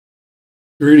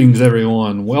Greetings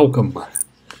everyone, welcome.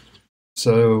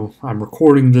 So I'm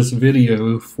recording this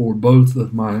video for both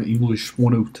of my English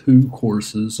 102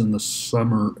 courses in the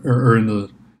summer or in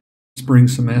the spring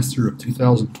semester of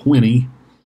 2020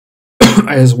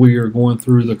 as we are going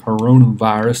through the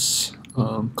coronavirus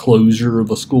closure of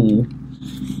the school.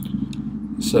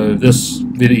 So this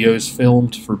video is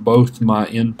filmed for both my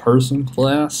in-person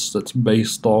class that's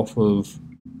based off of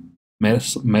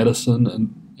medicine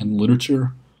and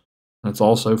literature. It's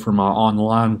also for my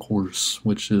online course,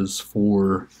 which is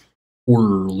for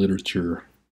horror literature.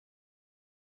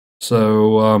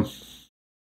 So,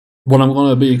 what I'm going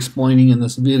to be explaining in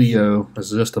this video is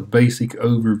just a basic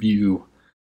overview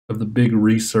of the big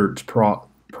research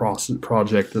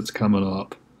project that's coming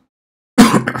up.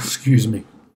 Excuse me.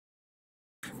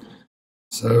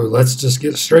 So, let's just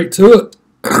get straight to it.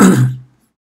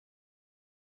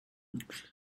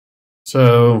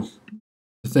 So,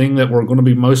 the thing that we're going to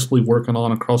be mostly working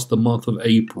on across the month of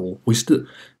April.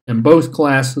 In both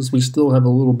classes, we still have a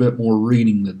little bit more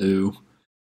reading to do.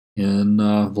 In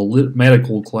the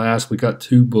medical class, we got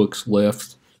 2 books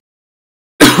left.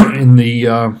 In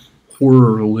the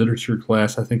horror literature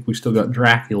class, I think we still got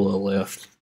Dracula left.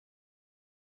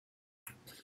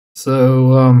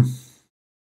 So,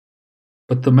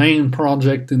 but the main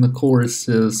project in the course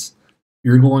is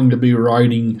you're going to be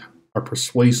writing a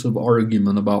persuasive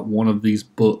argument about one of these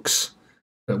books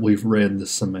that we've read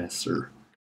this semester.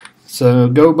 So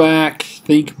go back,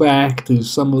 think back to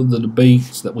some of the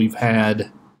debates that we've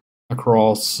had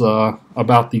across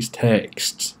about these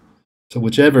texts. So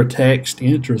whichever text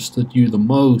interested you the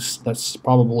most, that's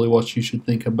probably what you should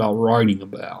think about writing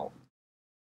about.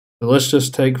 So let's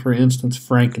just take, for instance,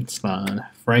 Frankenstein.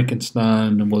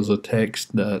 Frankenstein was a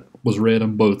text that was read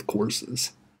in both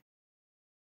courses.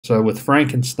 So with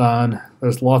Frankenstein,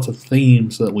 there's lots of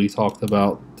themes that we talked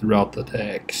about throughout the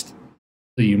text.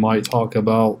 So you might talk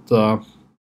about, the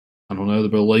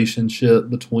relationship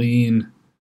between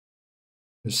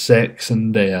sex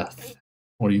and death.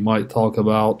 Or you might talk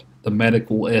about the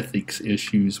medical ethics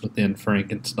issues within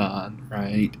Frankenstein,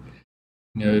 right?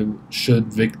 You know,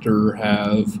 should Victor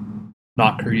have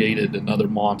not created another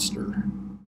monster?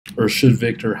 Or should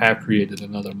Victor have created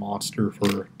another monster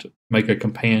to make a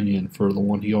companion for the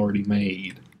one he already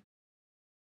made?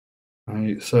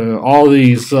 Right. So all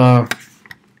these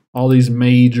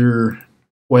major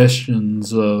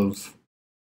questions of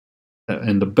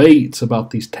and debates about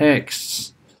these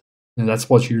texts, and that's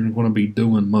what you're going to be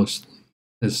doing mostly.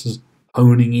 This is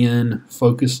honing in,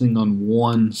 focusing on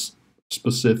one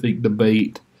specific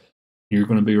debate. You're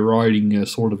going to be writing a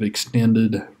sort of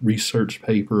extended research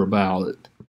paper about it.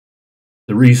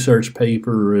 The research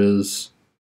paper is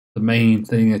the main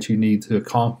thing that you need to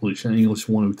accomplish in English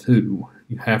 102.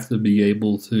 You have to be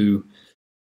able to,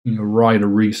 write a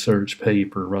research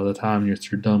paper by the time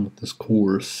you're done with this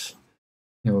course.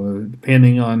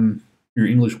 Depending on your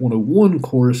English 101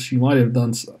 course, you might have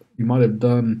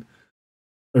done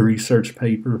a research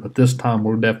paper, but this time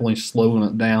we're definitely slowing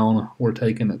it down. We're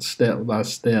taking it step by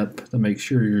step to make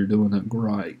sure you're doing it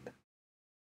right.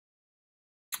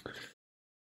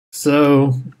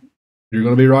 So, you're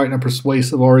going to be writing a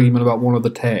persuasive argument about one of the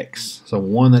texts, so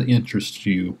one that interests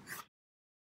you.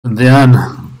 And then,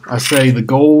 I say the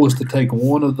goal is to take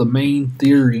one of the main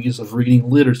theories of reading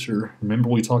literature. Remember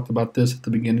we talked about this at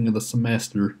the beginning of the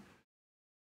semester.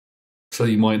 So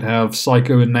you might have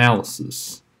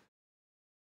psychoanalysis.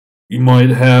 You might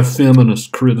have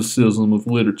feminist criticism of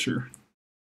literature.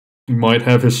 You might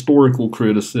have historical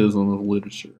criticism of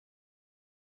literature.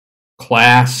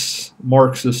 Class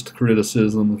Marxist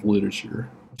criticism of literature,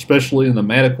 especially in the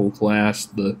medical class.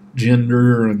 The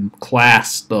gender and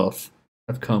class stuff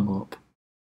have come up.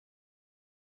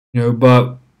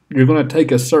 But you're going to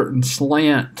take a certain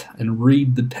slant and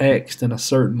read the text in a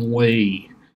certain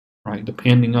way, right?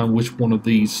 Depending on which one of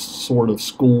these sort of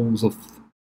schools of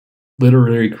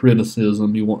literary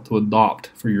criticism you want to adopt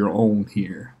for your own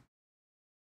here.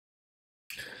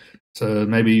 So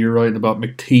maybe you're writing about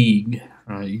McTeague.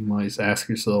 You might ask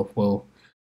yourself, well,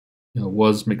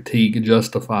 was McTeague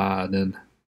justified,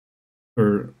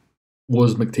 or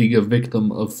was McTeague a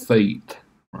victim of fate?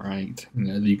 Right?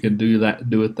 You can do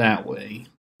it that way.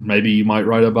 Maybe you might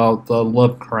write about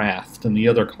Lovecraft and the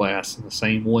other class in the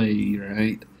same way,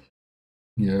 right?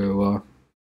 Do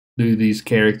these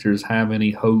characters have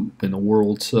any hope in a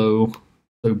world so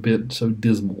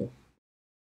dismal?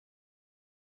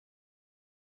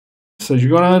 So you're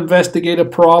going to investigate a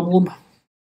problem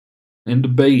and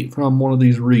debate from one of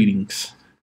these readings.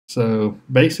 So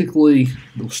basically,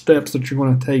 the steps that you're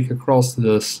going to take across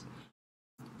this,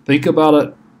 think about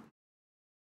it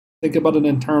think about it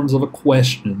in terms of a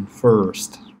question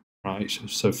first, right?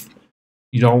 So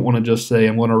you don't want to just say,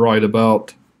 I'm going to write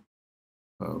about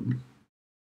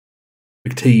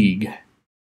McTeague.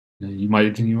 You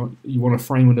want to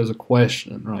frame it as a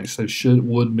question, right? So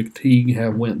would McTeague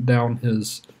have went down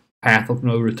his path of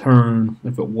no return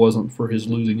if it wasn't for his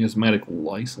losing his medical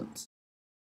license?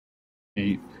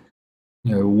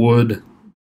 Would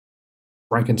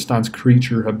Frankenstein's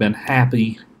creature have been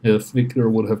happy if Victor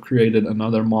would have created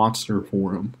another monster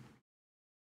for him?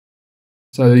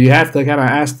 So you have to kind of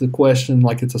ask the question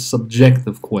like it's a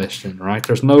subjective question, right?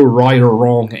 There's no right or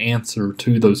wrong answer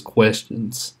to those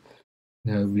questions.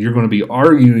 You're going to be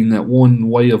arguing that one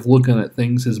way of looking at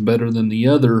things is better than the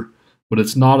other, but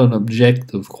it's not an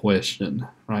objective question,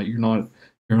 right? You're not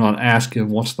asking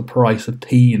what's the price of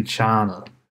tea in China.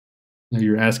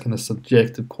 You're asking a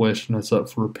subjective question that's up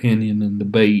for opinion and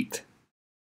debate.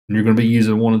 And you're going to be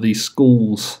using one of these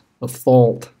schools of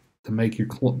thought to make your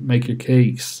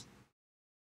case.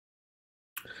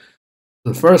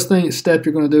 The first step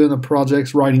you're going to do in the project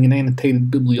is writing an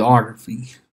annotated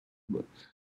bibliography.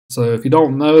 So if you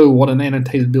don't know what an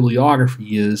annotated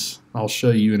bibliography is, I'll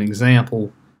show you an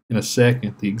example in a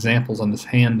second. The example's on this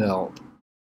handout.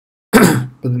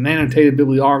 But an annotated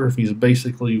bibliography is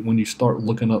basically when you start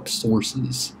looking up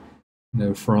sources,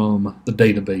 from the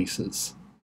databases.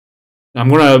 I'm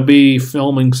going to be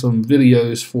filming some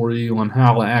videos for you on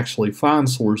how to actually find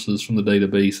sources from the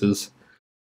databases.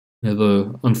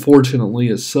 Unfortunately,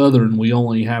 at Southern, we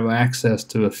only have access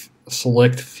to a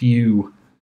select few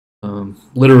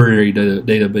literary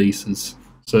databases.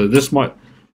 So this might,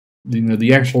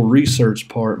 the actual research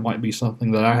part might be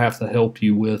something that I have to help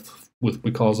you with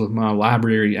because of my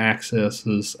library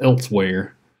accesses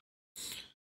elsewhere.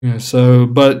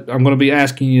 But I'm going to be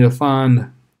asking you to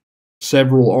find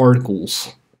several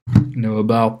articles,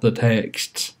 about the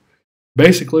texts.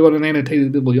 Basically, what an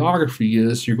annotated bibliography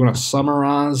is, you're going to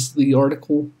summarize the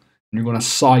article, and you're going to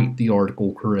cite the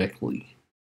article correctly.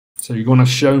 So you're going to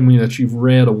show me that you've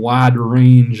read a wide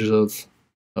range of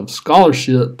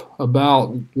scholarship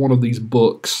about one of these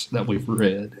books that we've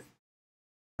read.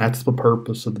 That's the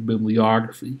purpose of the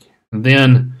bibliography. And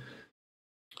then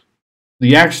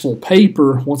the actual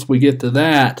paper, once we get to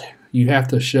that, you have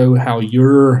to show how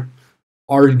your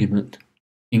argument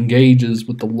engages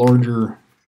with the larger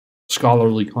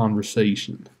scholarly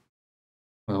conversation.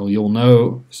 Well, you'll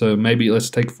know. So maybe let's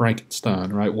take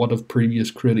Frankenstein, right? What have previous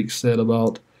critics said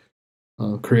about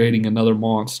creating another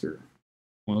monster?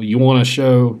 Well, you want to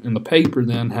show in the paper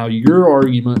then how your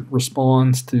argument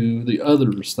responds to the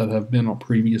others that have been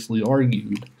previously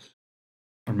argued.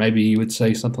 Or maybe you would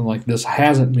say something like, this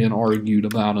hasn't been argued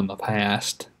about in the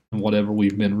past in whatever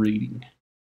we've been reading.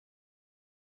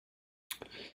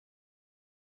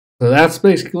 So that's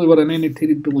basically what an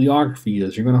annotated bibliography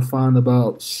is. You're going to find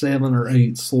about 7 or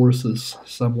 8 sources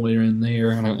somewhere in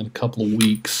there in a couple of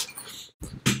weeks.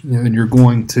 And you're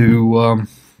going to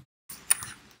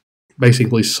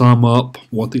basically sum up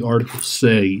what the articles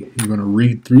say. You're going to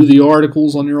read through the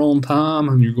articles on your own time,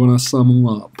 and you're going to sum them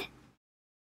up.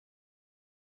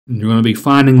 And you're going to be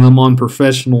finding them on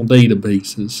professional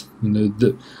databases.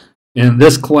 In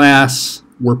this class,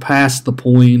 we're past the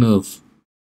point of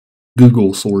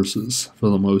Google sources for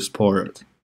the most part.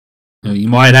 You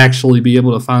might actually be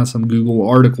able to find some Google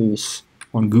articles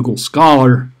on Google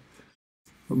Scholar,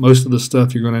 but most of the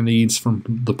stuff you're going to need is from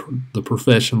the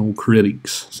professional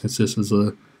critics, since this is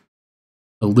a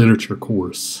literature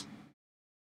course.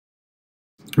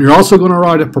 You're also going to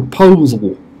write a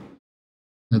proposal.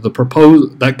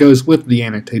 That goes with the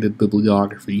annotated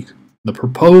bibliography. The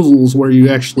proposal is where you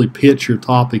actually pitch your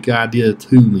topic idea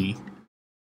to me.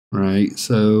 Right,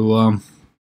 so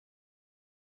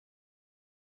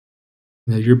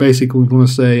you're basically going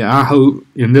to say, I hope,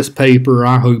 in this paper,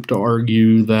 I hope to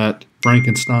argue that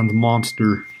Frankenstein's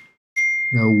monster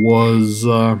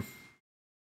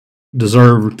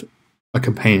deserved a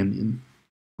companion,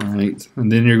 right?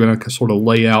 And then you're going to sort of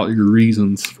lay out your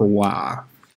reasons for why.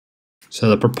 So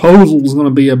the proposal is going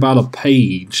to be about a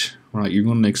page, right? You're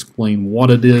going to explain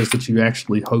what it is that you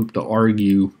actually hope to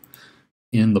argue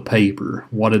in the paper,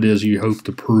 what it is you hope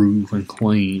to prove and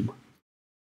claim.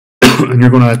 And you're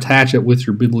going to attach it with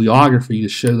your bibliography to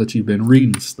show that you've been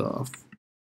reading stuff.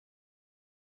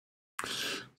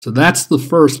 So that's the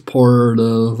first part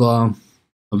of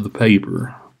the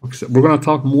paper. We're going to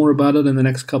talk more about it in the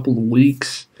next couple of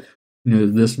weeks.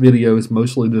 This video is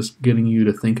mostly just getting you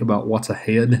to think about what's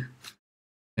ahead.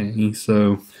 Okay,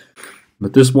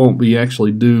 but this won't be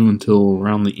actually due until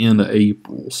around the end of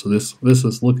April. So this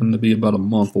is looking to be about a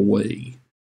month away.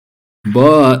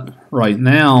 But right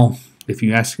now, if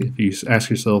you ask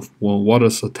yourself, well, what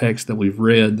is a text that we've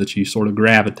read that you sort of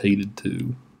gravitated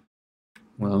to?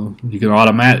 Well, you can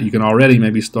already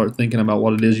maybe start thinking about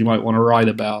what it is you might want to write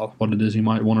about, what it is you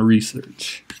might want to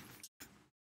research.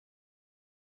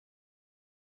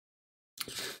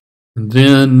 And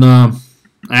then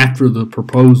after the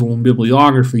proposal and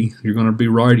bibliography, you're going to be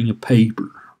writing a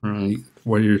paper, right?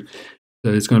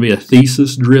 It's going to be a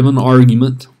thesis-driven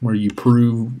argument where you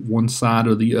prove one side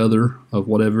or the other of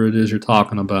whatever it is you're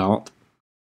talking about.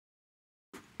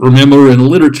 Remember, in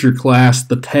literature class,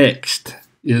 the text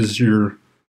is your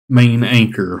main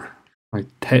anchor.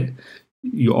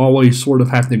 You always sort of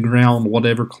have to ground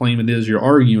whatever claim it is you're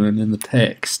arguing in the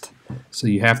text. So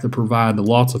you have to provide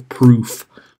lots of proof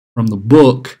from the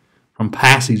book, from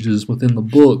passages within the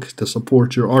book to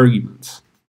support your arguments.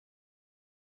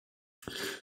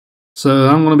 So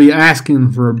I'm going to be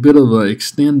asking for a bit of an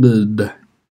extended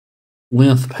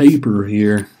length paper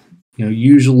here.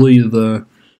 Usually the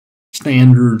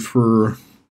standard for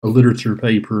a literature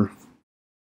paper,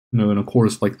 in a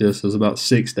course like this is about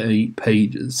 6 to 8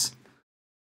 pages.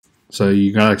 So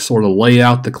you got to sort of lay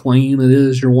out the claim it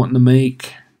is you're wanting to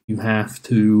make. You have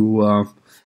to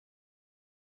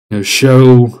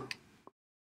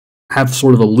have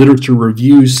sort of a literature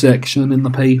review section in the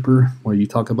paper where you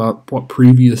talk about what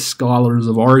previous scholars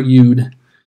have argued,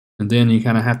 and then you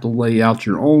kind of have to lay out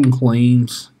your own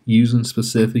claims using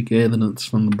specific evidence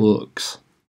from the books.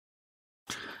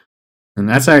 And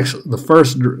that's actually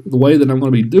the way that I'm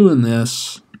going to be doing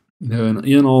this,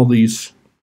 in all these,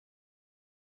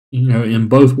 in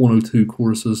both 102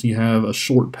 courses, you have a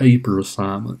short paper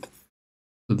assignment.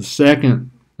 So the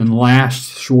second and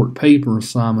last short paper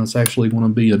assignment is actually going to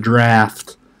be a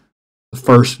draft, the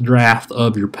first draft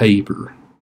of your paper,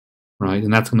 right?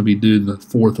 And that's going to be due the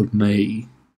 4th of May.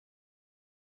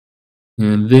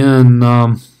 And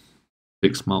then,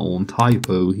 fix my own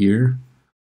typo here.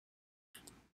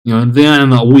 And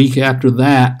then a week after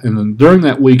that, and then during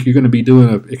that week, you're going to be doing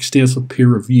an extensive peer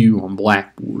review on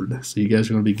Blackboard. So you guys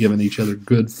are going to be giving each other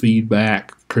good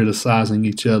feedback, criticizing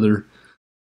each other,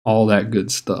 all that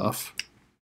good stuff.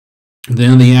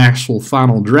 Then the actual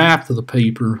final draft of the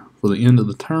paper for the end of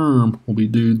the term will be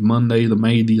due Monday,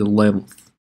 May the 11th.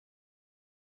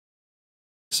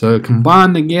 So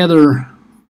combined together,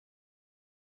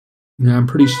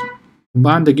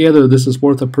 this is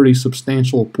worth a pretty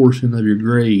substantial portion of your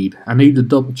grade. I need to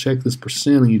double check this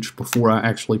percentage before I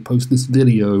actually post this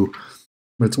video,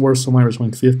 but it's worth somewhere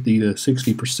between 50 to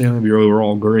 60% of your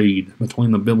overall grade between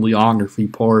the bibliography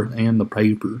part and the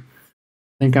paper.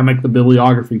 I think I make the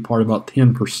bibliography part about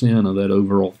 10% of that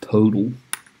overall total.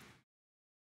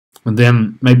 And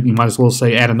then maybe you might as well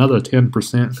say add another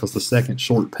 10% because the second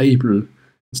short paper,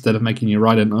 instead of making you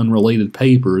write an unrelated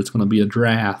paper, it's going to be a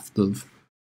draft of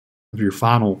your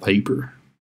final paper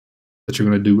that you're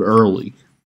going to do early.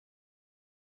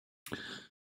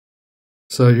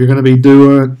 So you're going to be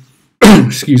doing,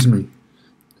 excuse me.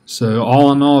 So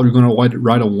all in all, you're going to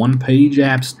write a 1-page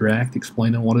abstract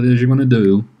explaining what it is you're going to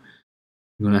do.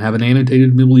 You're going to have an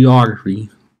annotated bibliography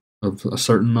of a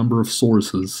certain number of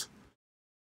sources.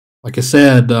 Like I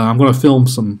said, I'm going to film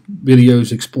some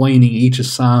videos explaining each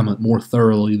assignment more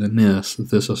thoroughly than this, if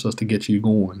this is just to get you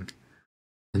going.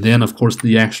 And then, of course,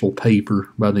 the actual paper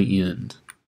by the end.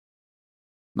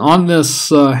 On this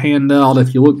handout,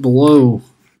 if you look below,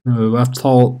 I've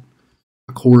taught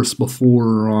a course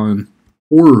before on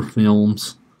horror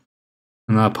films,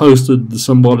 and I posted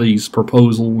somebody's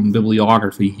proposal and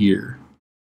bibliography here.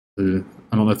 I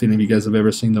don't know if any of you guys have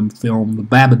ever seen the film The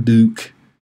Babadook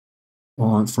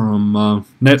from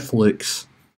Netflix,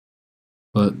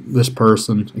 but this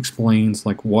person explains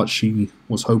what she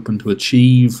was hoping to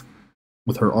achieve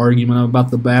with her argument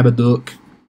about the Babadook.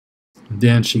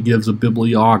 Then she gives a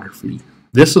bibliography.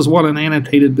 This is what an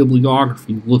annotated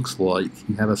bibliography looks like.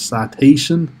 You have a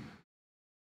citation,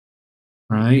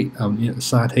 right? A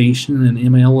citation in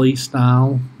MLA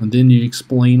style, and then you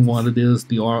explain what it is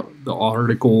the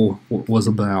article was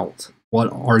about,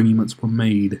 what arguments were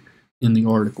made in the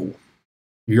article.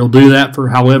 You'll do that for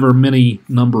however many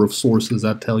number of sources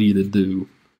I tell you to do.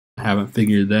 I haven't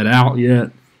figured that out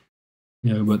yet,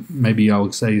 but maybe I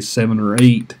would say 7 or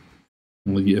 8.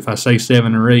 If I say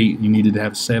 7 or 8, you needed to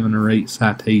have 7 or 8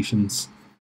 citations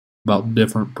about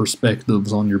different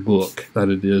perspectives on your book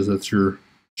that you're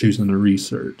choosing to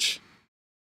research.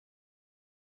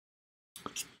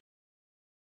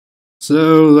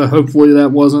 So hopefully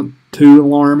that wasn't too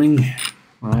alarming,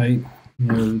 right?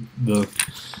 We'll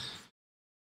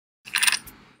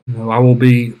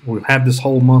have this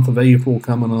whole month of April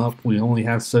coming up. We only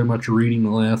have so much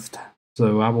reading left,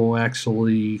 so I will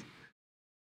actually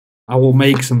I will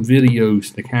make some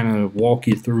videos to kind of walk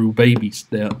you through baby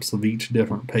steps of each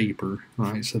different paper. All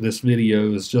right, so this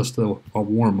video is just a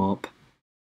warm-up.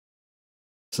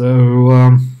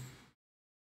 So,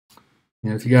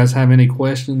 if you guys have any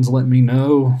questions, let me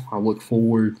know. I look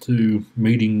forward to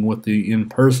meeting with the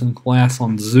in-person class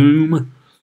on Zoom.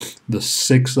 The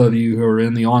 6 of you who are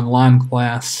in the online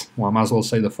class, well, I might as well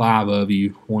say the 5 of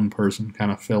you. One person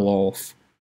kind of fell off.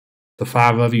 The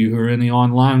 5 of you who are in the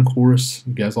online course,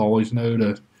 you guys always know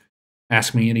to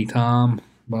ask me anytime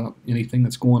about anything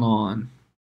that's going on.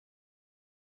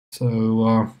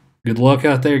 So, good luck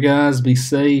out there, guys. Be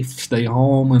safe. Stay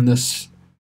home in this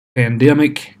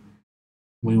pandemic.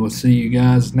 We will see you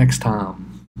guys next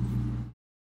time.